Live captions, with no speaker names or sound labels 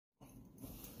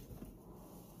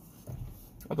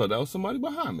I thought that was somebody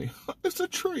behind me. It's a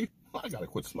tree. I gotta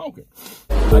quit smoking.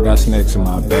 I got SNAXX in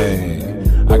my bag.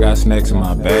 I got SNAXX in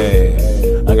my bag.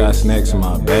 I got SNAXX in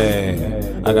my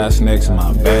bag. I got SNAXX in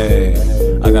my bag.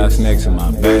 I got SNAXX in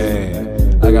my bag.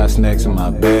 I got SNAXX in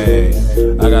my bag.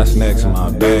 I got SNAXX in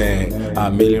my bag. I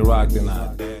merely rocked and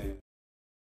I dead.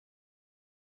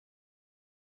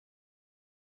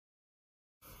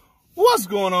 What's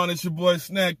going on? It's your boy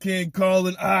Snack King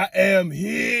calling. I am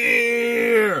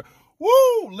here.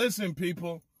 Woo! Listen,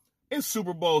 people, it's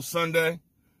Super Bowl Sunday.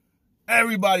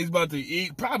 Everybody's about to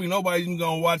eat. Probably nobody's even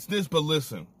gonna watch this, but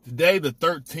listen. Today, the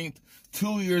 13th,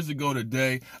 2 years ago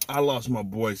today, I lost my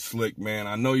boy Slick, man.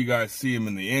 I know you guys see him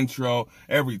in the intro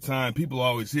every time. People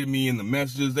always hit me in the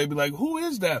messages. They be like, who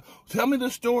is that? Tell me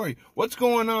the story. What's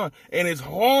going on? And it's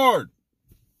hard.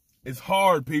 It's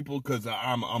hard, people, because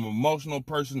I'm an emotional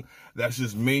person. That's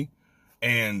just me.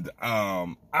 And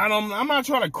I'm not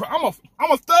trying to cry.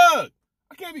 I'm a thug.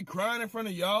 I can't be crying in front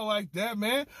of y'all like that,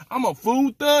 man. I'm a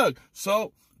food thug.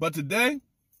 So, but today,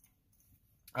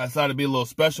 I decided to be a little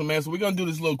special, man. So we're going to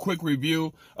do this little quick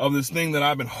review of this thing that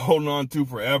I've been holding on to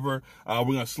forever. We're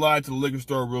going to slide to the liquor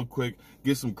store real quick,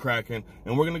 get some cracking,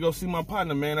 and we're going to go see my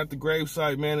partner, man, at the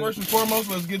gravesite, man. First and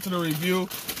foremost, let's get to the review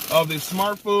of this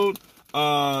Smartfood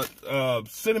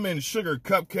cinnamon sugar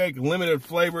cupcake, limited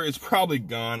flavor. It's probably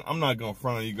gone. I'm not going to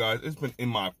front on you guys. It's been in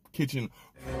my kitchen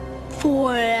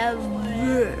forever.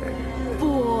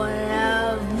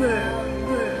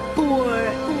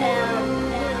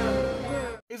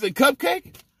 Is it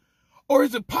cupcake or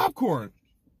is it popcorn?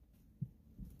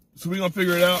 So we're gonna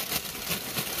figure it out.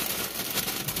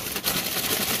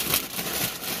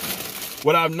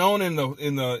 What I've known in the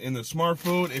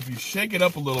Smartfood, if you shake it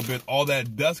up a little bit, all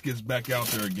that dust gets back out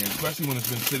there again, especially when it's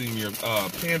been sitting in your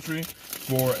pantry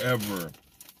forever.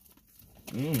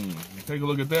 Take a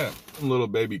look at that. Some little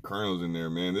baby kernels in there,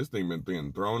 man. This thing been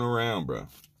being thrown around, bro.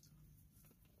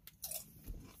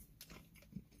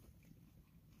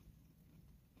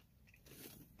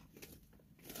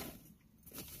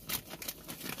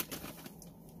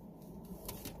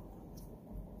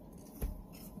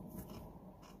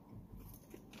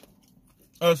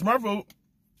 Smartfood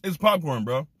is popcorn,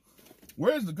 bro.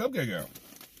 Where's the cupcake at?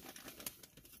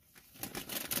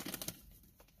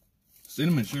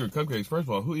 Cinnamon sugar cupcakes. First of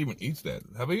all, who even eats that?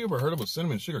 Have you ever heard of a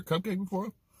cinnamon sugar cupcake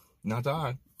before? Not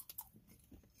I.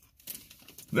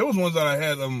 There was ones that I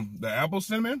had, the apple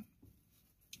cinnamon.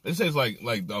 It tastes like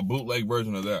a bootleg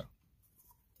version of that.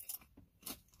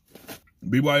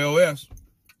 BYOS.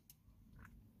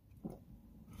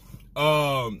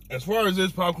 As far as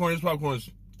this popcorn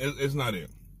it's not it.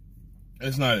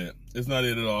 It's not it. It's not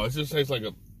it at all. It just tastes like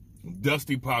a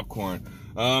dusty popcorn.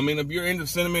 I mean, if you're into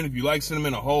cinnamon, if you like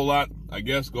cinnamon a whole lot, I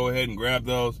guess go ahead and grab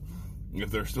those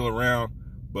if they're still around.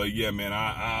 But yeah, man,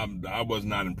 I was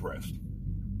not impressed.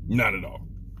 Not at all.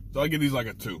 So I give these like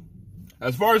a 2.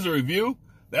 As far as the review,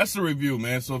 that's the review,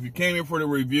 man. So if you came here for the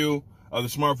review of the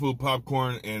Smartfood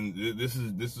popcorn, and this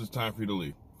is time for you to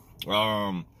leave.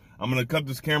 I'm going to cut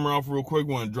this camera off real quick.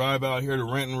 We're going to drive out here to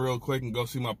Renton real quick and go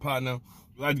see my partner. If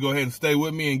you'd like to go ahead and stay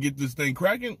with me and get this thing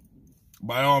cracking,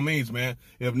 by all means, man.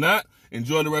 If not,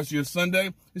 enjoy the rest of your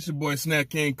Sunday. It's your boy Snack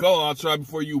King Cole. I'll try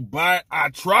before you buy it. I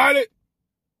tried it.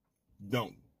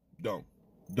 Don't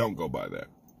go buy that.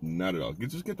 Not at all.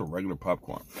 Just get the regular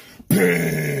popcorn.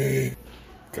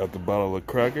 Got the bottle of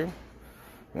cracker.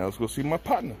 Now let's go see my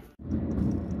partner.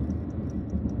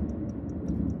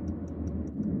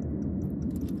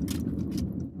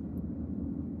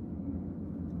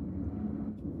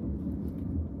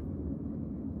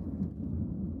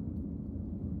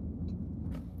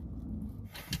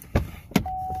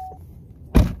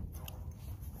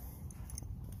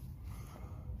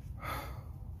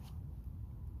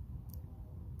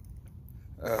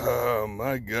 Oh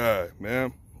my God,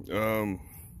 man.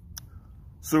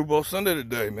 Super Bowl Sunday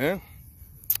today, man.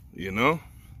 You know?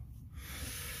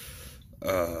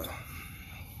 But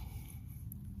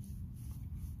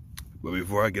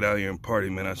before I get out here and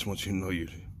party, man, I just want you to know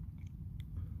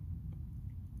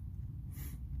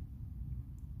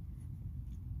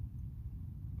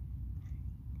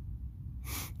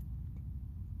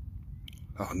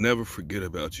I'll never forget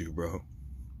about you, bro.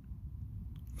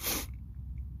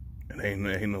 And ain't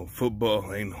no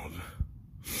football, ain't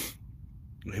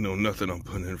no nothing I'm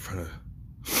putting in front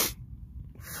of.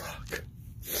 Fuck.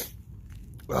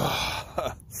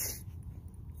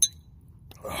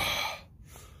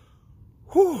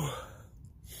 Whew.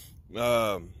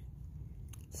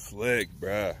 Slick,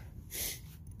 bruh.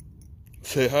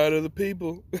 Say hi to the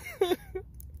people.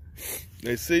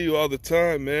 They see you all the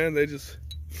time, man. They just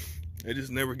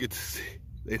never get to see.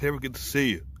 They never get to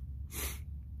see you.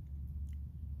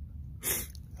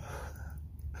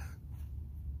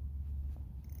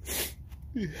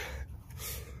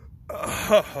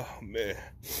 Oh, man.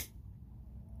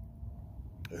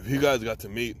 If you guys got to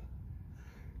meet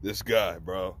this guy,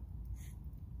 bro,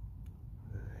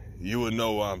 you would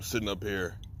know why I'm sitting up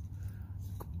here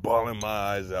bawling my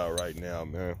eyes out right now,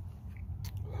 man.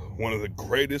 One of the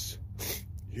greatest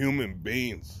human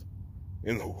beings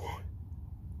in the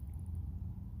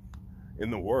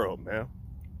world, man.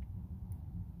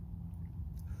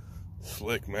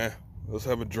 Slick, man. Let's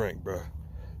have a drink, bro.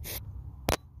 This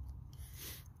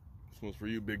one's for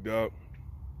you, big dog.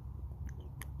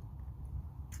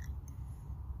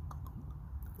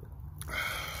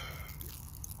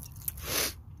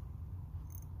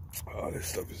 Oh, this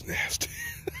stuff is nasty.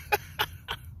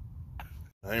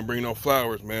 I ain't bring no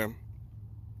flowers, man.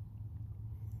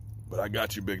 But I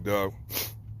got you, big dog.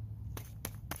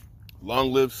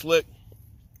 Long live Slick.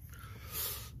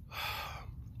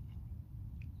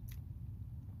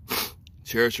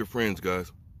 Cherish your friends,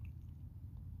 guys.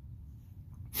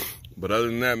 But other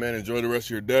than that, man, enjoy the rest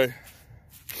of your day.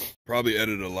 Probably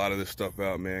edited a lot of this stuff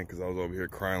out, man, because I was over here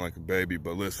crying like a baby.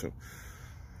 But listen,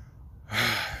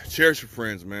 cherish your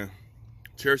friends, man.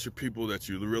 Cherish your people that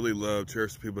you really love.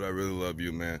 Cherish the people that really love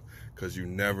you, man, because you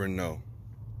never know.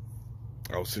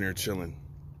 I was sitting here chilling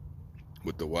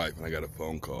with the wife, and I got a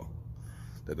phone call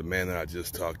that the man that I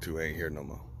just talked to ain't here no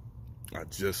more. I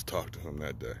just talked to him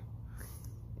that day.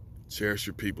 Cherish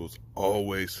your peoples.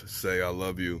 Always say I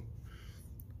love you,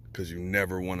 because you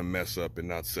never want to mess up and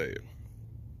not say it.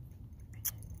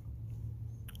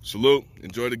 Salute.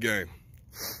 Enjoy the game.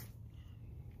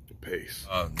 Peace.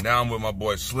 Now I'm with my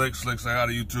boy Slick. Slick, say hi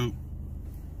to YouTube.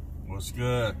 What's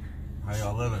good? How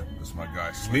y'all living? This is my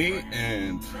guy Slick. Me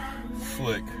and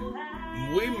Slick,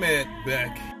 we met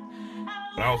back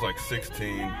when I was like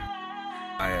 16.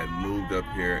 I had moved up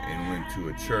here and went to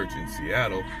a church in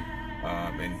Seattle,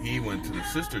 and he went to the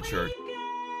sister church.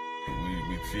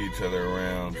 We'd see each other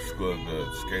around school,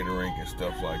 the skating rink and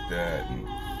stuff like that. And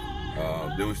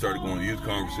then we started going to youth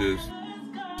conferences,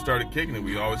 started kicking it.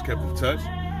 We always kept in touch.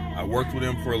 I worked with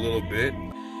him for a little bit.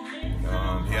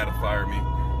 He had to fire me.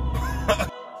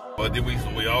 But then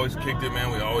we always kicked it, man.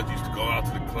 We always used to go out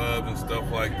to the clubs and stuff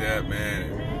like that,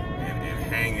 man, and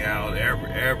hang out every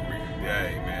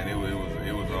day, man.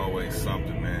 It was always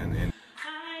something, man. And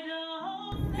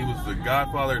he was the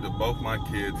godfather to both my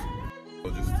kids. So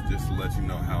just to let you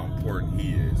know how important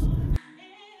he is.